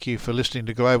Thank you for listening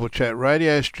to Global Chat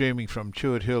Radio, streaming from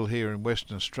Chewett Hill here in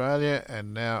Western Australia.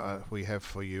 And now we have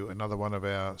for you another one of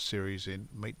our series in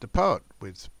Meet the Poet,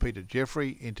 with Peter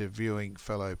Jeffrey interviewing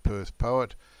fellow Perth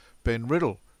poet Ben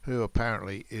Riddle, who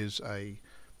apparently is a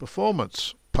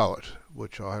performance poet,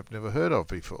 which I have never heard of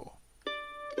before.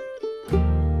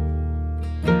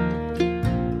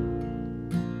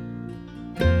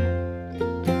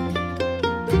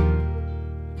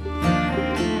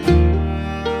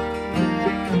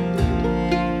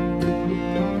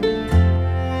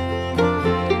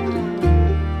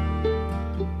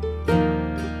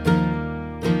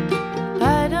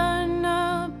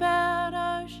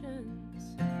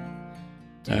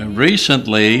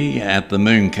 Recently at the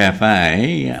Moon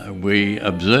Cafe, we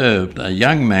observed a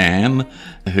young man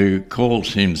who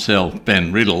calls himself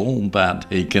Ben Riddle, but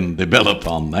he can develop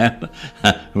on that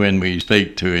when we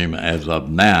speak to him as of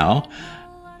now,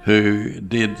 who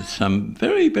did some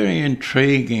very, very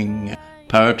intriguing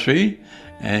poetry,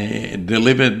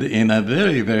 delivered in a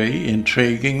very, very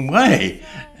intriguing way.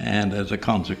 And as a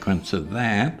consequence of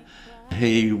that,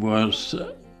 he was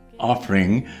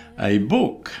offering a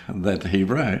book that he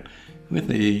wrote with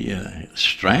the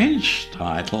strange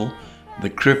title, The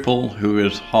Cripple Who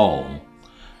Is Whole.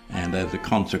 And as a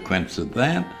consequence of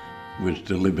that, was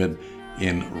delivered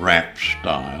in rap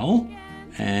style.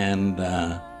 And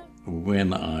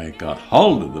when I got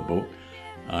hold of the book,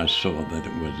 I saw that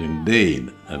it was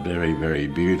indeed a very, very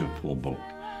beautiful book.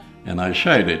 And I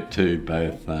showed it to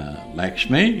both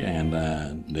Lakshmi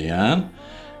and Diane,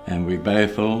 and we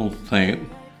both all think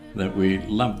that we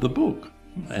loved the book.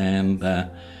 And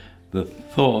the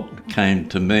thought came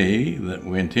to me that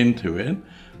went into it,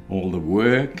 all the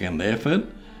work and effort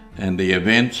and the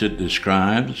events it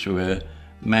describes were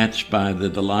matched by the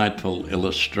delightful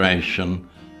illustration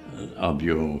of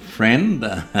your friend,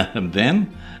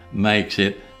 Ben, makes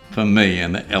it, for me,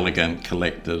 an elegant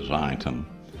collector's item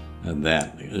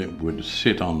that it would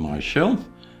sit on my shelf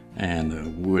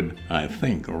and would, I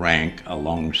think, rank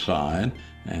alongside,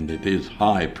 and it is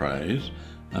high praise,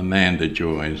 Amanda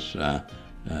Joy's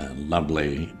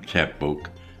lovely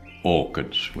chapbook,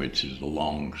 Orchids, which is a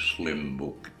long, slim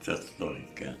book, just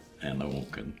like an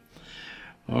orchid.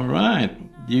 All right,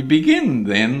 you begin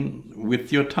then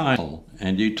with your title,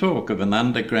 and you talk of an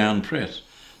underground press.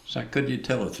 So could you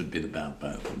tell us a bit about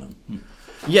both of them?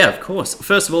 Yeah, of course.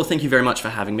 First of all, thank you very much for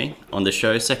having me on the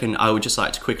show. Second, I would just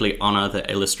like to quickly honour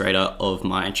the illustrator of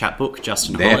my chapbook,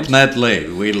 Justin Holland.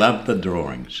 Definitely. We love the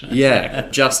drawings. Yeah.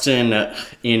 Justin,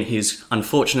 in his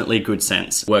unfortunately good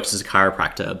sense, works as a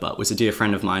chiropractor, but was a dear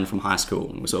friend of mine from high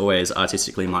school and was always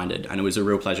artistically minded. And it was a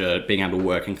real pleasure being able to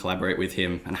work and collaborate with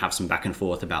him and have some back and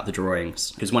forth about the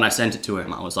drawings. Because when I sent it to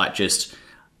him, I was like,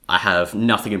 I have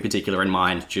nothing in particular in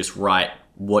mind, just write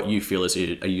what you feel is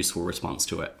a useful response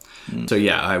to it. So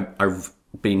yeah, I've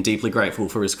been deeply grateful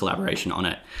for his collaboration on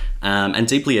it, and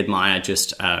deeply admire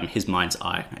just his mind's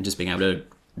eye and just being able to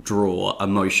draw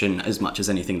emotion as much as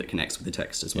anything that connects with the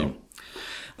text as well. Yeah.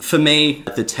 For me,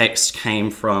 the text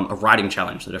came from a writing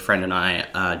challenge that a friend and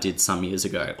I did some years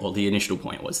ago, or the initial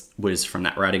point was from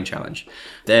that writing challenge.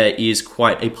 There is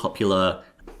quite a popular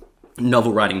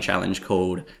novel writing challenge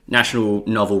called National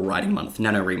Novel Writing Month,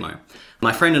 NaNoWriMo.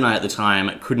 My friend and I at the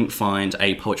time couldn't find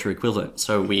a poetry equivalent,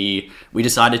 so we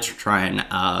decided to try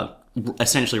and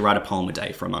essentially write a poem a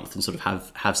day for a month and sort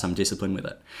of have some discipline with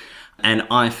it. And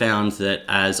I found that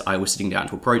as I was sitting down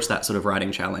to approach that sort of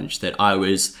writing challenge, that I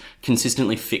was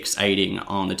consistently fixating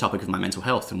on the topic of my mental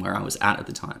health and where I was at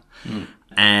the time.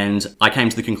 And I came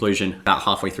to the conclusion about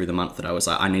halfway through the month that I was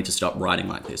like, I need to stop writing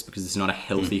like this because it's not a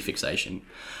healthy fixation.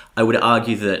 I would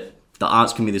argue that the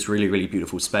arts can be this really, really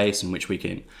beautiful space in which we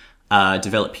can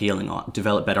develop healing or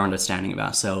develop better understanding of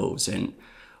ourselves, and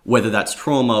whether that's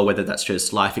trauma, whether that's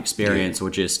just life experience or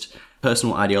just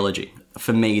personal ideology.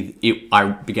 For me, I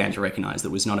began to recognize that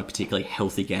it was not a particularly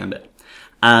healthy gambit.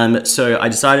 So I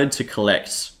decided to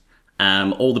collect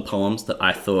all the poems that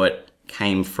I thought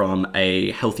came from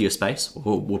a healthier space,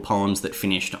 or were poems that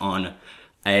finished on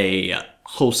a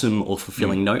wholesome or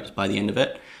fulfilling note by the end of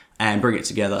it, and bring it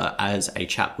together as a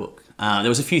chapbook. There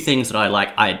was a few things that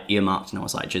I earmarked, and I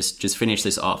was like, just finish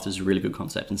this off. This is a really good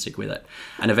concept and stick with it.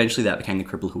 And eventually that became The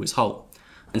Cripple Who Is Whole.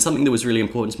 And something that was really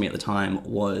important to me at the time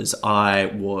was I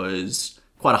was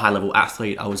quite a high-level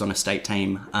athlete. I was on a state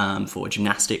team for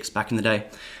gymnastics back in the day.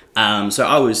 So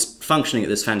I was functioning at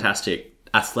this fantastic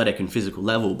athletic and physical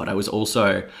level, but I was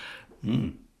also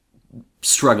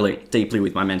struggling deeply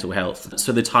with my mental health.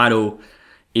 So the title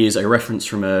is a reference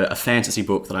from a fantasy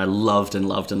book that I loved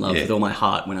with all my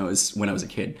heart when I was a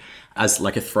kid, as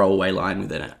like a throwaway line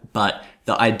within it. But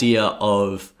the idea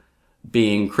of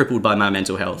being crippled by my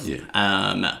mental health,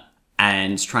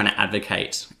 and trying to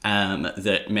advocate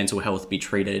that mental health be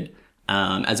treated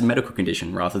as a medical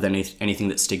condition rather than anything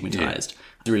that's stigmatized.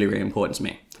 It's really, really important to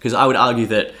me. Because I would argue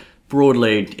that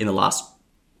broadly in the last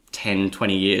 10,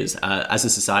 20 years, as a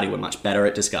society, we're much better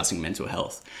at discussing mental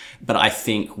health. But I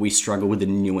think we struggle with the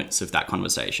nuance of that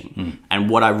conversation. And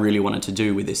what I really wanted to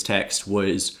do with this text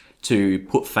was to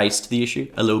put face to the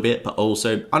issue a little bit, but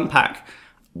also unpack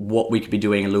what we could be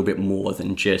doing a little bit more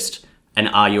than just an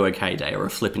 "Are you okay" day or a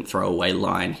flippant throwaway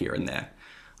line here and there.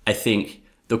 I think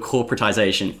the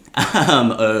corporatization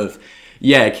of,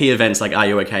 key events like "Are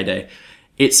you okay" day,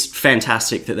 it's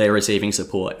fantastic that they're receiving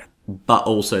support, but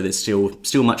also there's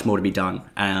still much more to be done.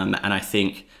 And I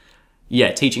think,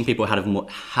 teaching people how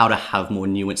to have more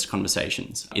nuanced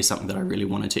conversations is something that I really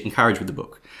wanted to encourage with the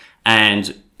book.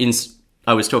 And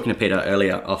I was talking to Peter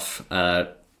earlier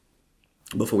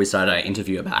before we started our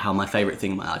interview about how my favorite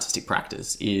thing in my artistic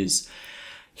practice is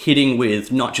hitting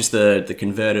with not just the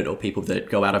converted or people that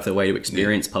go out of their way to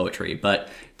experience poetry, but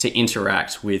to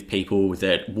interact with people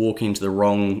that walk into the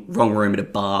wrong room at a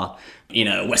bar in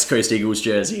a West Coast Eagles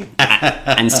jersey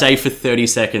and stay for 30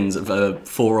 seconds of a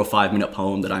 4 or 5 minute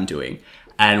poem that I'm doing.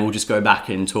 And we'll just go back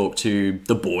and talk to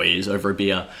the boys over a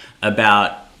beer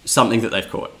about something that they've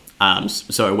caught.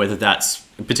 So whether that's,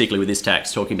 particularly with this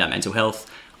text, talking about mental health,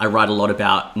 I write a lot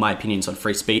about my opinions on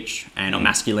free speech and on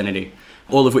masculinity,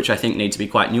 all of which I think need to be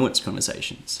quite nuanced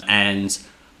conversations. And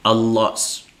a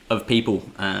lot of people,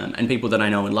 and people that I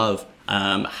know and love,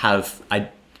 have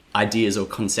ideas or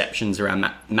conceptions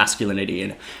around masculinity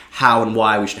and how and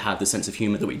why we should have the sense of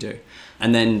humor that we do,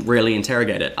 and then really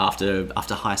interrogate it after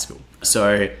high school.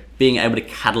 So being able to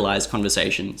catalyze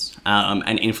conversations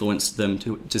and influence them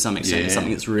to some extent is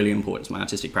something that's really important to my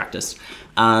artistic practice,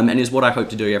 and is what I hope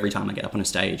to do every time I get up on a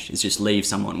stage, is just leave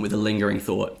someone with a lingering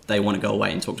thought they want to go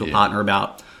away and talk to a partner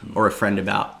about or a friend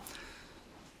about.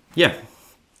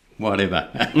 Whatever.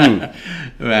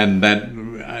 And that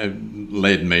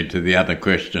led me to the other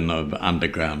question of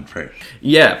Underground Press.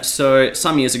 So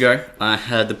some years ago, I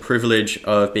had the privilege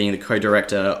of being the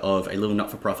co-director of a little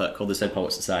not-for-profit called the Said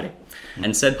Poets Society.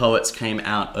 And Said Poets came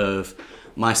out of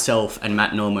myself and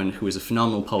Matt Norman, who is a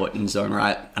phenomenal poet in his own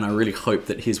right, and I really hope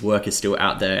that his work is still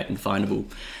out there and findable,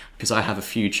 because I have a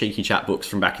few cheeky chapbooks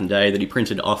from back in the day that he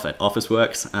printed off at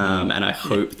Officeworks, and I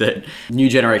hope that new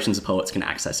generations of poets can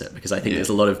access it, because I think there's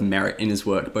a lot of merit in his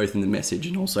work, both in the message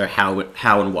and also how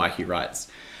and why he writes.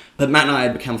 But Matt and I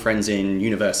had become friends in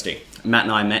university. Matt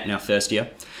and I met in our first year,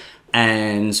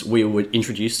 and we were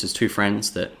introduced as two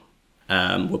friends that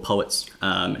were poets.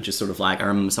 Just sort of like, I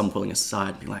remember someone pulling us aside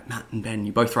and being like, "Matt and Ben,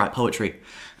 you both write poetry.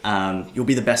 You'll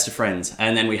be the best of friends."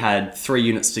 And then we had 3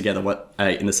 units together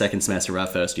in the second semester of our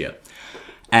first year.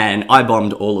 And I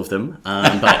bombed all of them,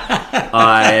 but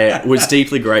I was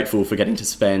deeply grateful for getting to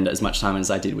spend as much time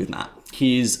as I did with Matt.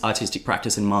 His artistic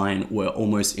practice and mine were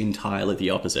almost entirely the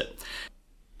opposite.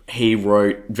 He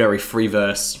wrote very free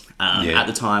verse. At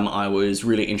the time, I was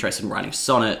really interested in writing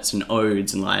sonnets and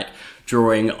odes and like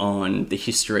drawing on the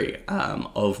history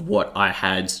of what I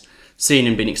had seen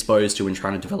and been exposed to and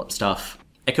trying to develop stuff,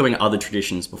 echoing other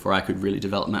traditions before I could really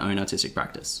develop my own artistic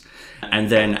practice. And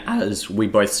then as we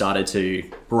both started to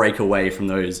break away from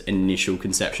those initial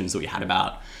conceptions that we had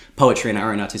about poetry and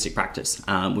our own artistic practice,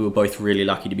 we were both really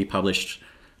lucky to be published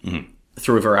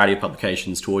through a variety of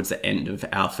publications towards the end of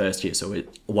our first year, so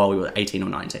while we were 18 or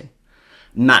 19.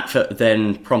 Matt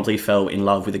then promptly fell in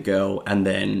love with a girl, and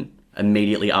then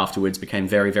immediately afterwards became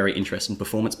very, very interested in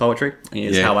performance poetry,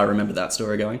 is how I remember that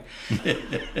story going.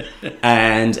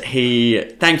 And he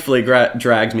thankfully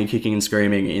dragged me kicking and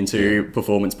screaming into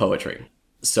performance poetry.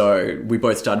 So we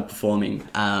both started performing.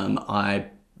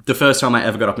 The first time I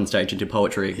ever got up on stage and did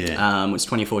poetry was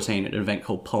 2014 at an event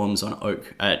called Poems on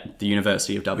Oak at the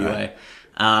University of WA.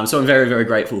 Right. So I'm very, very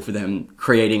grateful for them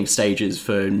creating stages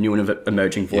for new and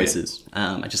emerging voices.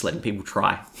 I just letting people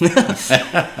try.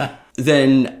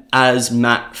 Then as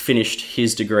Matt finished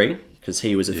his degree, because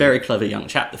he was a very clever young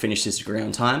chap that finished his degree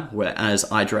on time, whereas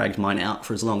I dragged mine out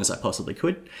for as long as I possibly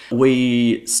could,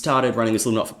 we started running this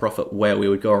little not-for-profit where we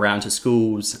would go around to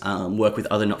schools, work with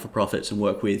other not-for-profits and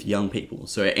work with young people.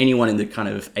 So anyone in the kind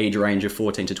of age range of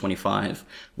 14 to 25,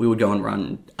 we would go and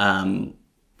run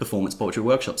performance poetry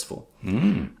workshops for.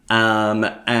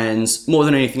 And more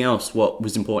than anything else, what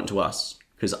was important to us,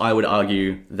 because I would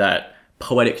argue that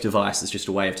poetic device is just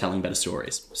a way of telling better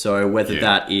stories. So whether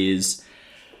that is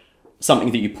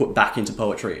something that you put back into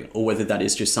poetry, or whether that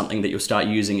is just something that you'll start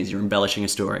using as you're embellishing a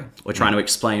story or trying to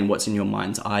explain what's in your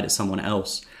mind's eye to someone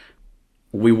else,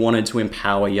 we wanted to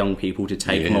empower young people to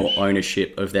take Yes. more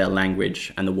ownership of their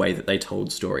language and the way that they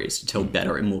told stories, to tell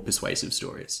better and more persuasive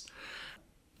stories.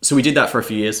 So we did that for a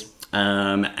few years.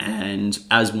 And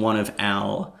as one of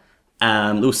our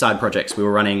little side projects, we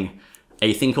were running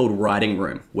a thing called Writing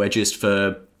Room, where just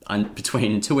for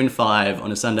between 2 and 5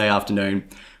 on a Sunday afternoon,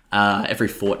 every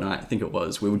fortnight, I think it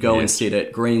was, we would go and sit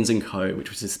at Greens & Co., which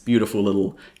was this beautiful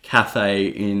little cafe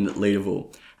in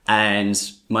Leederville. And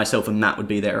myself and Matt would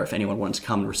be there if anyone wanted to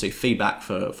come and receive feedback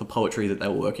for poetry that they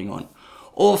were working on.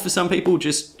 Or for some people,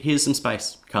 just here's some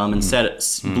space. Come and set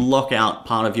it, block out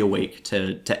part of your week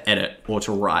to edit or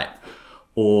to write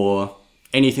or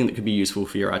anything that could be useful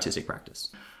for your artistic practice.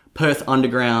 Perth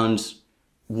Underground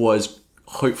was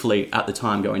hopefully at the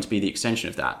time going to be the extension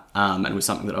of that. And it was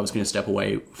something that I was going to step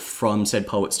away from said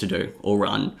poets to do, or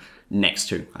run next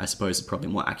to, I suppose is probably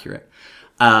more accurate.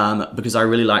 Because I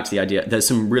really liked the idea. There's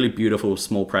some really beautiful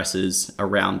small presses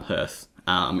around Perth,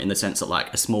 in the sense that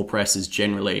like a small press is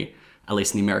generally, at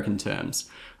least in the American terms,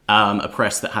 a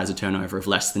press that has a turnover of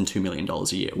less than $2 million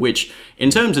a year, which in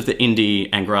terms of the indie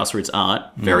and grassroots art,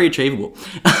 very achievable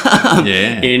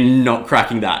in not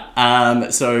cracking that.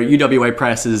 So UWA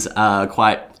Press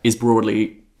is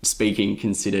broadly speaking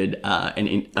considered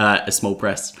a small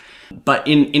press. But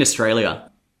in Australia,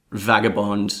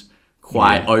 Vagabond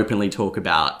quite openly talk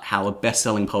about how a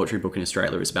best-selling poetry book in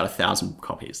Australia is about 1,000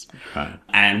 copies. Right.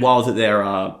 And while there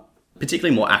are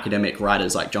particularly more academic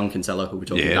writers like John Kinsella, who we're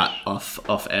talking about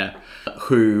off air,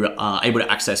 who are able to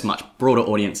access much broader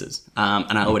audiences.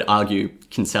 And I would argue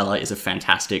Kinsella is a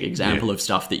fantastic example of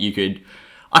stuff that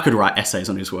I could write essays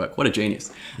on his work. What a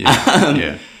genius.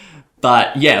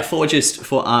 But yeah,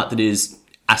 for art that is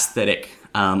aesthetic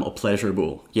or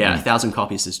pleasurable, 1,000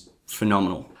 copies is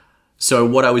phenomenal. So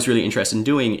what I was really interested in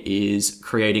doing is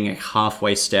creating a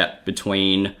halfway step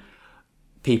between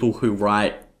people who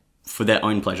write for their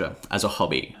own pleasure as a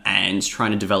hobby and trying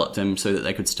to develop them so that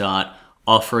they could start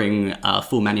offering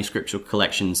full manuscripts or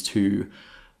collections to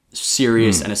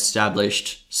serious and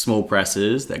established small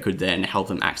presses that could then help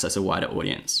them access a wider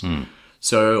audience.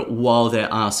 So while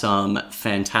there are some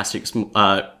fantastic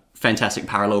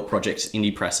parallel projects,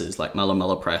 indie presses like Mulla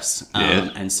Mulla Press,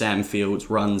 and Sam Fields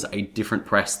runs a different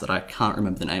press that I can't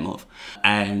remember the name of.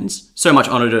 And so much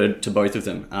honour to both of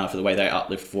them for the way they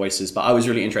uplift voices. But I was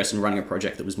really interested in running a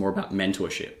project that was more about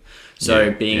mentorship. So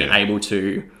being able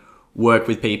to work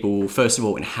with people, first of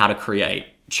all, in how to create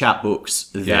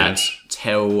chapbooks that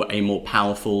tell a more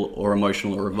powerful or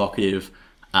emotional or evocative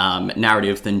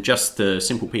narrative than just the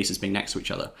simple pieces being next to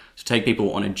each other. To take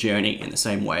people on a journey in the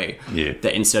same way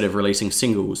that instead of releasing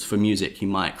singles for music, you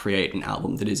might create an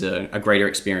album that is a greater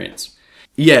experience.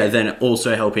 Then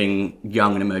also helping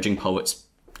young and emerging poets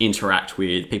interact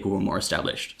with people who are more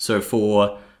established. So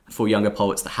for younger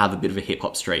poets that have a bit of a hip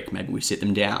hop streak, maybe we sit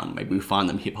them down, maybe we find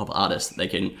them hip hop artists that they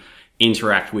can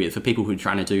interact with. For people who are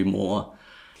trying to do more,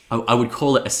 I would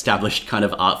call it established kind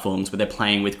of art forms where they're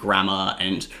playing with grammar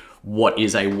and what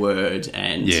is a word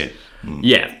and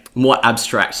more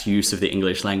abstract use of the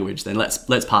English language, then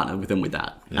let's partner with them with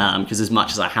that. Because as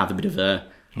much as I have a bit of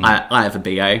I have a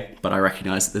BA, but I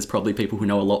recognise that there's probably people who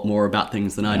know a lot more about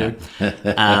things than I do.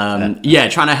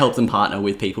 Trying to help them partner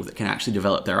with people that can actually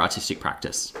develop their artistic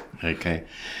practice. Okay.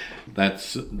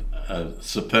 That's a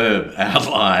superb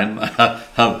outline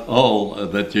of all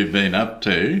that you've been up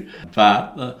to,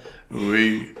 but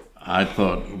I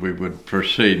thought we would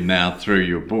proceed now through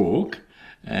your book,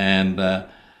 and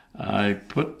I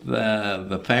put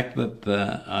the fact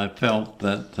that I felt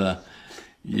that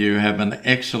you have an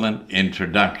excellent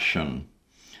introduction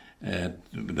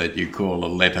that you call a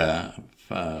letter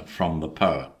from the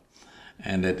poet,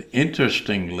 and it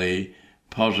interestingly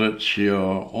posits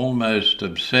your almost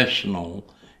obsessional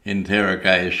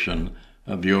interrogation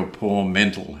of your poor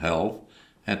mental health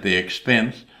at the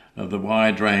expense of the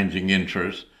wide-ranging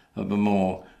interests of a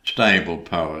more stable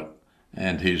poet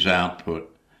and his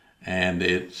output, and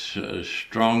its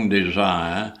strong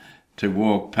desire to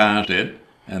walk past it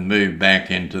and move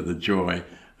back into the joy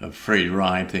of free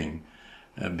writing,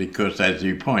 because as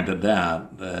you pointed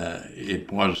out,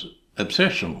 it was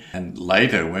obsessional. And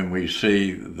later when we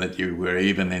see that you were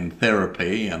even in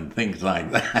therapy and things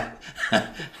like that,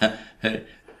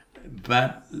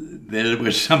 but there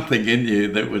was something in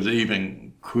you that was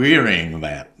even querying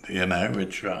that,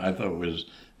 which I thought was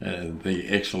the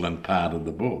excellent part of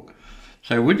the book.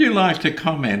 So would you like to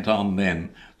comment on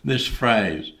then this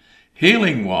phrase,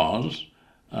 healing was,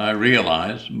 I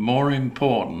realise, more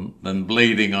important than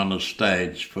bleeding on a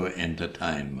stage for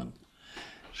entertainment.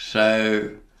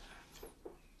 So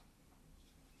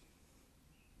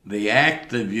the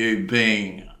act of you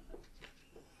being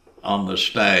on the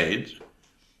stage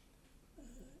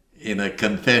in a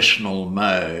confessional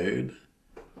mode,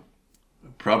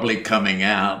 probably coming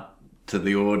out to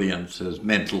the audience as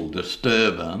mental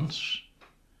disturbance.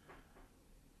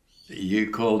 You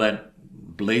call that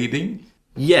bleeding?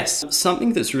 Yes,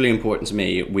 something that's really important to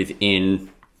me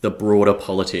within the broader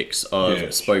politics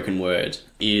of spoken word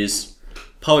is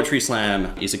poetry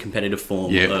slam is a competitive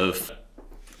form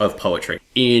of poetry.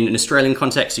 In an Australian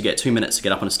context, you get 2 minutes to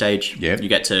get up on a stage. You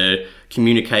get to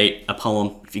communicate a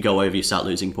poem. If you go over, you start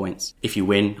losing points. If you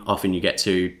win, often you get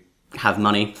to have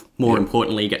money. More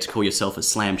importantly, you get to call yourself a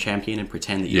slam champion and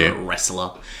pretend that you're a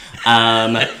wrestler.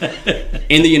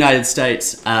 In the United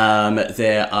States,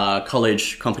 there are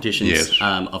college competitions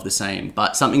of the same.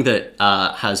 But something that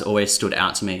has always stood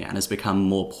out to me and has become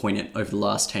more poignant over the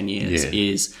last 10 years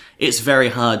is it's very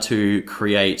hard to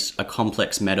create a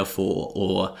complex metaphor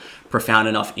or profound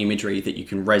enough imagery that you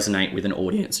can resonate with an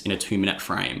audience in a 2-minute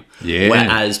frame.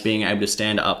 Whereas being able to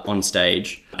stand up on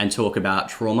stage and talk about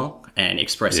trauma and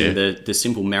expressing the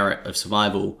simple merit of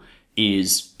survival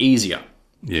is easier.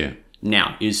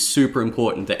 Now, it is super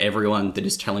important that everyone that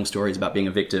is telling stories about being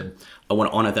a victim, I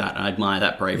want to honour that and I admire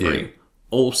that bravery.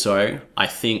 Also, I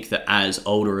think that as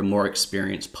older and more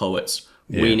experienced poets,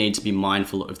 we need to be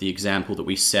mindful of the example that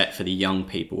we set for the young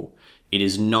people. It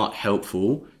is not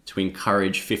helpful to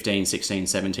encourage 15, 16,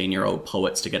 17-year-old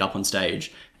poets to get up on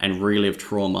stage and relive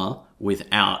trauma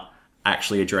without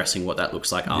actually addressing what that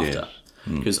looks like after.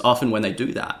 Because often when they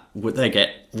do that, they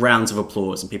get rounds of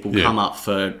applause and people come up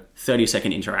for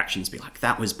 30-second interactions, be like,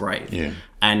 that was brave.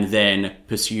 And then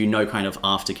pursue no kind of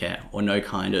aftercare or no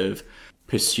kind of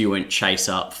pursuant, chase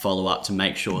up, follow up to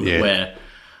make sure that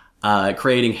we're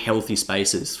creating healthy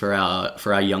spaces for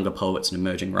our younger poets and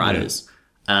emerging writers.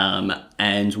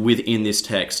 And within this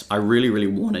text, I really, really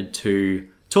wanted to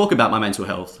talk about my mental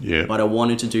health, but I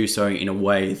wanted to do so in a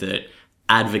way that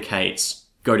advocates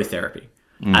go to therapy.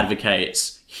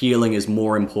 Advocates healing is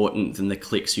more important than the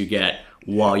clicks you get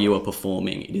while you are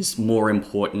performing. It is more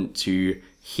important to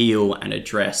heal and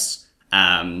address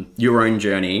your own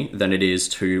journey than it is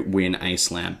to win a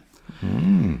slam.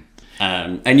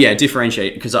 And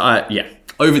differentiate, because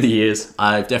over the years,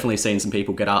 I've definitely seen some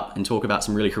people get up and talk about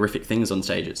some really horrific things on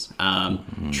stages.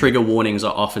 Trigger warnings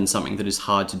are often something that is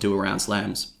hard to do around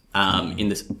slams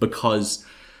because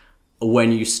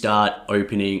when you start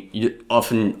opening,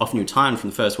 often you're timed from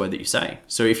the first word that you say.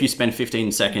 So if you spend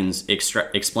 15 seconds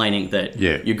explaining that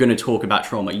you're going to talk about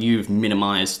trauma, you've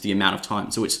minimized the amount of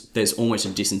time. So there's almost a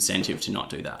disincentive to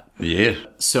not do that.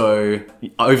 So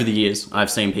over the years, I've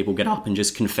seen people get up and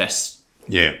just confess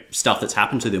stuff that's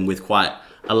happened to them with quite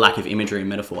a lack of imagery and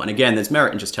metaphor. And again, there's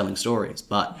merit in just telling stories.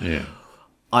 But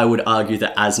I would argue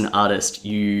that as an artist,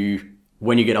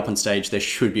 when you get up on stage, there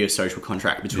should be a social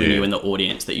contract between you and the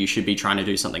audience, that you should be trying to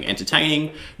do something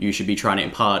entertaining. You should be trying to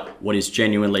impart what is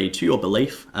genuinely, to your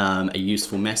belief, a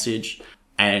useful message.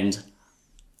 And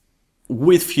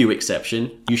with few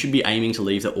exception, you should be aiming to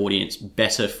leave the audience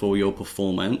better for your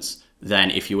performance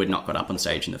than if you had not got up on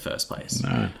stage in the first place.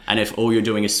 And if all you're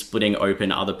doing is splitting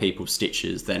open other people's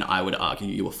stitches, then I would argue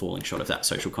you were falling short of that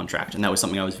social contract. And that was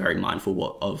something I was very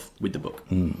mindful of with the book.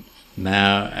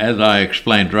 Now, as I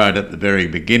explained right at the very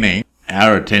beginning,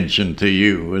 our attention to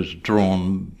you was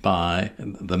drawn by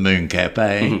the Moon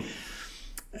Cafe,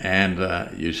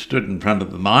 and you stood in front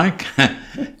of the mic.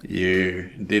 You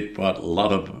did what a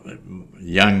lot of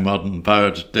young modern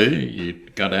poets do. You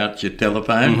got out your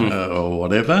telephone or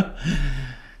whatever,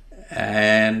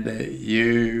 and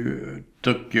you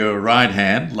took your right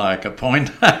hand like a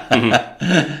pointer,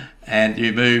 and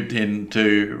you moved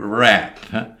into rap.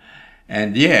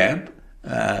 And yet,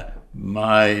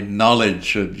 my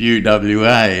knowledge of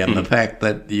UWA and the fact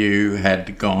that you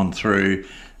had gone through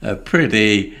a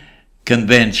pretty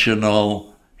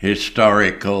conventional,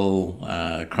 historical,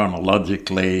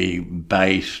 chronologically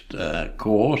based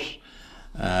course,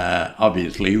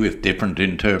 obviously with different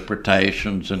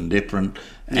interpretations and different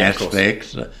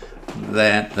aspects,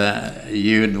 that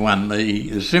you'd won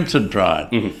the Simpson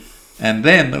Prize. And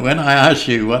then when I asked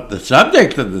you what the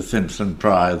subject of the Simpson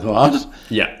Prize was,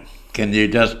 can you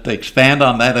just expand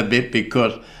on that a bit?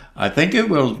 Because I think it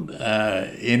will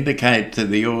indicate to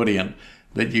the audience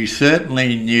that you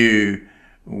certainly knew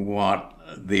what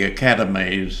the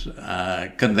academies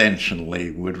conventionally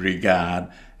would regard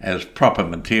as proper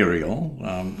material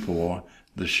for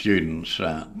the students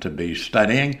to be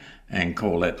studying and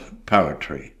call it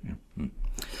poetry.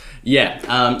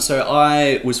 So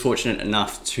I was fortunate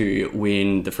enough to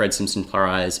win the Fred Simpson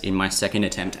Prize in my second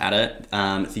attempt at it.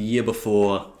 The year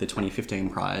before the 2015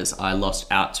 prize, I lost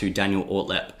out to Daniel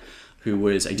Ortleb, who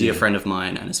was a dear friend of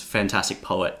mine and is a fantastic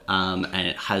poet, and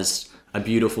it has a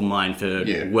beautiful mind for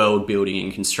world building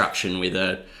and construction with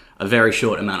a very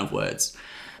short amount of words.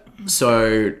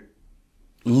 So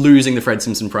losing the Fred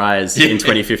Simpson Prize in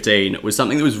 2015 was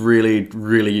something that was really,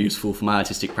 really useful for my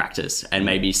artistic practice, and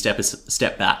maybe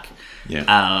step back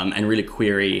and really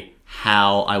query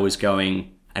how I was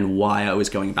going and why I was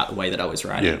going about the way that I was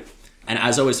writing. Yeah. And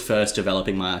as I was first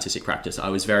developing my artistic practice, I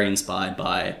was very inspired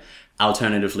by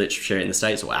alternative literature in the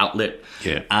States, or Outlet,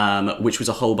 which was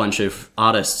a whole bunch of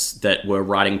artists that were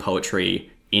writing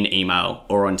poetry in email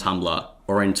or on Tumblr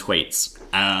or in tweets.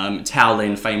 Tao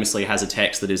Lin famously has a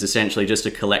text that is essentially just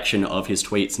a collection of his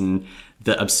tweets and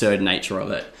the absurd nature of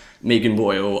it. Megan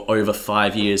Boyle, over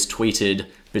 5 years, tweeted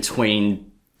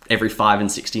between every 5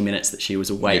 and 60 minutes that she was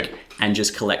awake and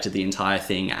just collected the entire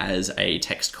thing as a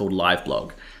text called Live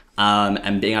Blog.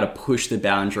 And being able to push the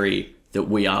boundary that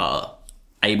we are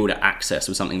able to access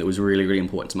was something that was really, really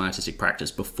important to my artistic practice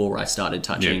before I started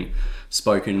touching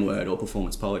spoken word or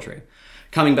performance poetry.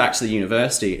 Coming back to the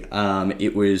university,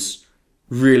 it was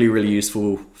really, really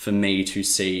useful for me to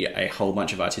see a whole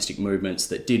bunch of artistic movements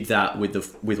that did that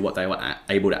with what they were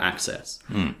able to access.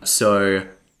 So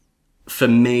for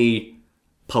me,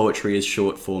 poetry is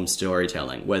short form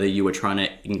storytelling. Whether you were trying to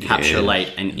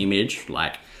encapsulate an image,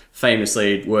 like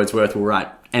famously Wordsworth will write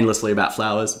endlessly about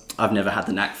flowers. I've never had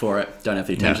the knack for it, don't have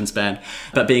the attention span,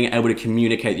 but being able to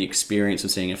communicate the experience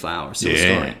of seeing a flower, still a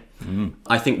story.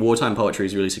 I think wartime poetry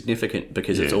is really significant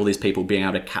because it's all these people being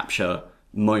able to capture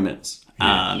moments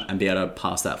and be able to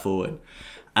pass that forward.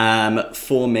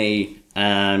 For me,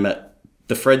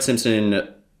 the Fred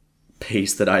Simpson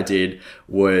piece that I did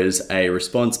was a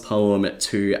response poem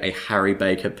to a Harry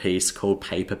Baker piece called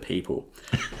Paper People.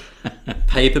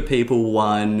 Paper People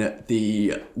won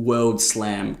the World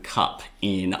Slam Cup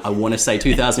in, I want to say,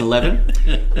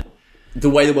 2011. The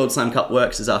way the World Slam Cup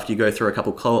works is after you go through a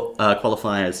couple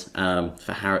qualifiers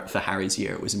for Harry's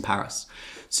year, it was in Paris.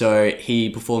 So he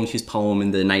performed his poem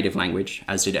in the native language,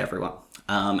 as did everyone.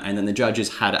 And then the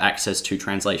judges had access to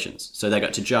translations. So they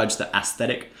got to judge the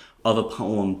aesthetic of a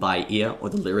poem by ear, or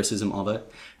the lyricism of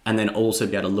it, and then also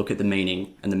be able to look at the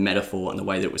meaning and the metaphor and the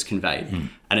way that it was conveyed.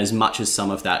 And as much as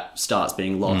some of that starts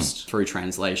being lost through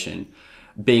translation,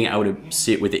 being able to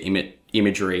sit with the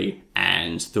imagery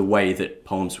and the way that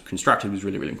poems were constructed was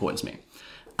really, really important to me.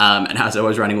 And as I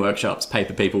was running workshops,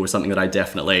 Paper People was something that I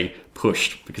definitely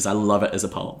pushed because I love it as a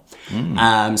poem.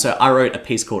 So I wrote a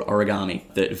piece called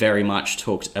Origami that very much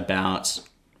talked about,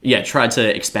 tried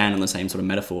to expand on the same sort of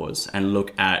metaphors and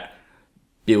look at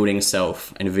building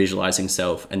self and visualizing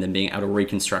self and then being able to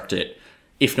reconstruct it,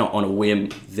 if not on a whim,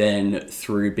 then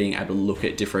through being able to look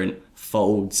at different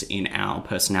folds in our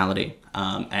personality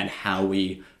and how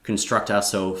we construct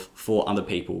ourselves for other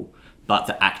people, but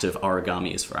the act of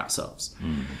origami is for ourselves.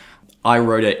 I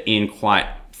wrote it in quite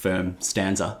firm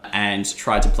stanza and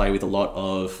tried to play with a lot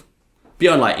of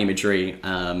beyond like imagery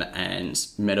and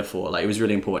metaphor. Like, it was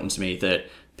really important to me that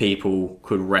people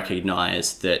could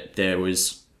recognize that there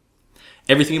was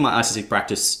everything in my artistic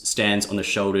practice stands on the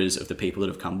shoulders of the people that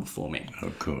have come before me.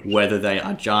 Of course. Whether they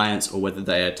are giants or whether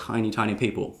they are tiny, tiny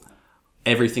people.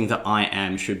 Everything that I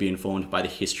am should be informed by the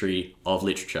history of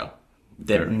literature.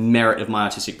 The merit of my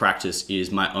artistic practice is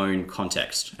my own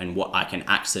context and what I can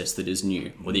access that is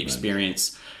new, or the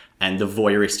experience and the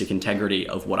voyeuristic integrity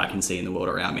of what I can see in the world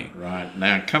around me. Right.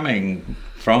 Now, coming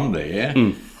from there,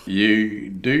 you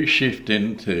do shift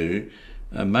into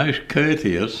a most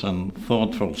courteous and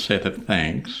thoughtful set of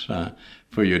thanks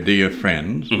for your dear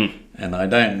friends, and I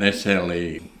don't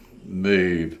necessarily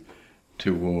move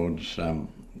towards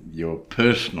your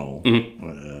personal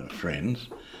friends,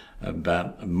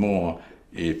 but more,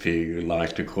 if you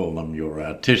like to call them, your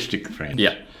artistic friends.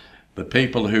 The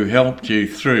people who helped you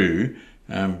through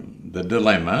the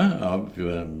dilemma of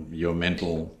your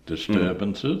mental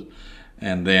disturbances,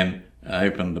 and then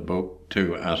opened the book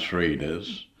to us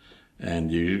readers.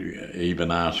 And you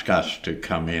even ask us to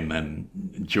come in and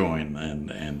join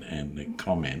and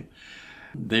comment.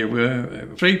 There were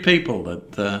 3 people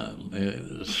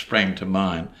that sprang to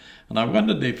mind, and I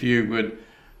wondered if you would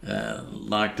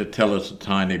like to tell us a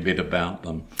tiny bit about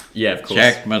them. Yeah, of course.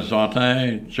 Jack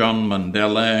Mazzotto, John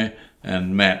Mondello,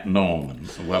 and Matt Norman.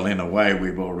 Well, in a way,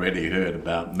 we've already heard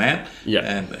about Matt,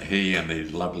 and he and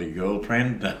his lovely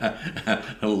girlfriend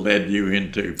led you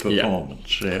into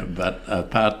performance. But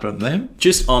apart from them?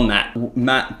 Just on that,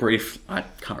 Matt I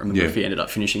can't remember if he ended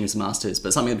up finishing his master's,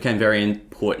 but something that became very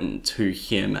important to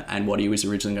him and what he was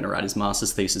originally going to write his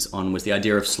master's thesis on was the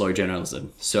idea of slow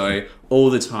journalism. So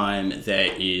all the time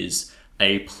there is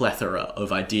a plethora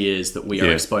of ideas that we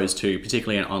are exposed to,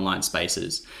 particularly in online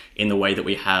spaces, in the way that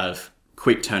we have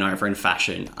quick turnover in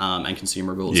fashion and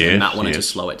consumables. And Matt wanted to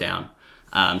slow it down.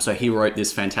 So he wrote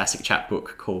this fantastic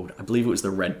chapbook called, I believe it was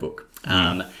the Red Book.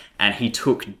 And he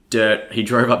took dirt, he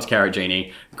drove up to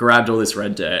Karijini, grabbed all this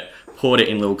red dirt, poured it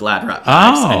in little Glad wrap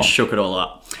bags, and shook it all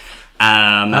up.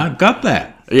 I've got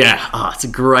that. Yeah, it's a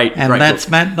great And that's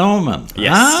book. Matt Norman.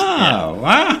 Yes.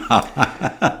 Wow.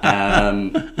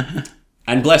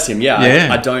 And bless him, Yeah.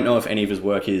 I don't know if any of his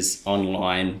work is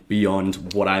online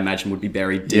beyond what I imagine would be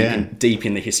buried deep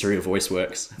in the history of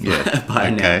VoiceWorks by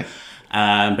now.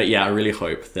 But yeah, I really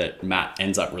hope that Matt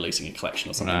ends up releasing a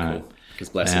collection or something cool. Because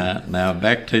bless him. Now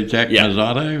back to Jack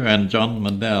Mazzotto and John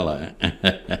Mandela.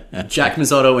 Jack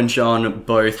Mazzotto and John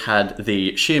both had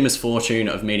the sheer misfortune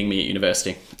of meeting me at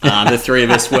university. The three of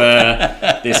us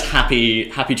were this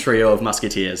happy trio of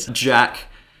musketeers. Jack,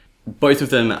 both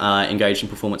of them engaged in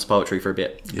performance poetry for a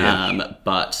bit,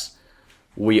 but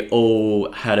we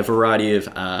all had a variety of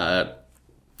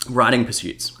writing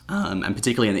pursuits, and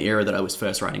particularly in the era that I was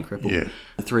first writing Cripple. Yeah.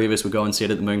 The three of us would go and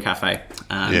sit at the Moon Cafe,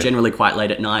 generally quite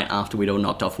late at night after we'd all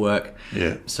knocked off work.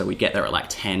 Yeah. So we'd get there at like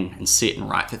 10 and sit and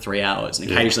write for 3 hours, and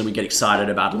occasionally we'd get excited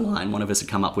about a line one of us had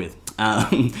come up with.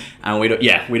 And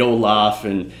we'd all laugh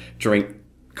and drink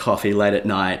coffee late at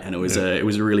night, and it was a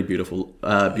really beautiful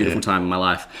time in my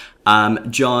life.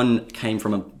 John came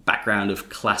from a background of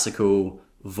classical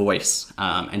voice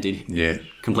and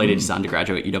completed his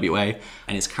undergraduate at UWA,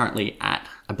 and is currently at,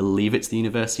 I believe it's the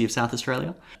University of South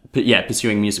Australia, but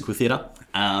pursuing musical theatre,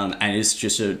 and is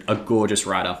just a gorgeous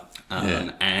writer,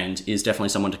 and is definitely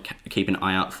someone to keep an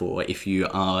eye out for if you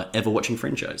are ever watching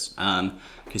Fringe shows,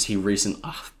 because he recently,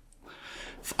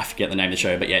 I forget the name of the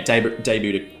show, but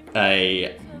debuted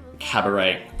a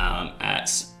cabaret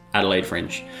at Adelaide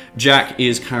Fringe. Jack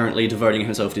is currently devoting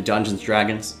himself to Dungeons &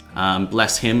 Dragons.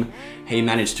 Bless him. He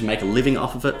managed to make a living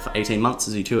off of it for 18 months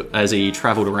as he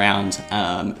travelled around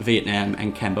Vietnam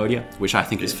and Cambodia, which I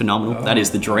think is phenomenal. That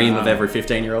is the dream of every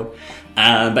 15-year-old.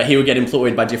 But he would get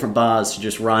employed by different bars to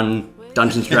just run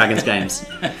Dungeons & Dragons games.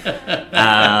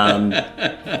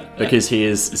 Because he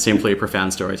is simply a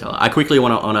profound storyteller. I quickly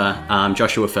want to honour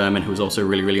Joshua Furman, who was also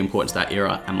really, really important to that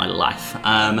era and my life.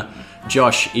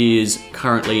 Josh is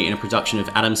currently in a production of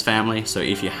Addams Family, so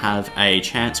if you have a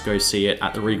chance, go see it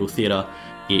at the Regal Theatre.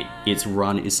 Its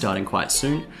run is starting quite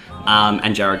soon.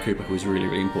 And Jared Cooper, who is really,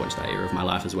 really important to that era of my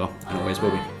life as well, and always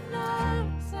will be.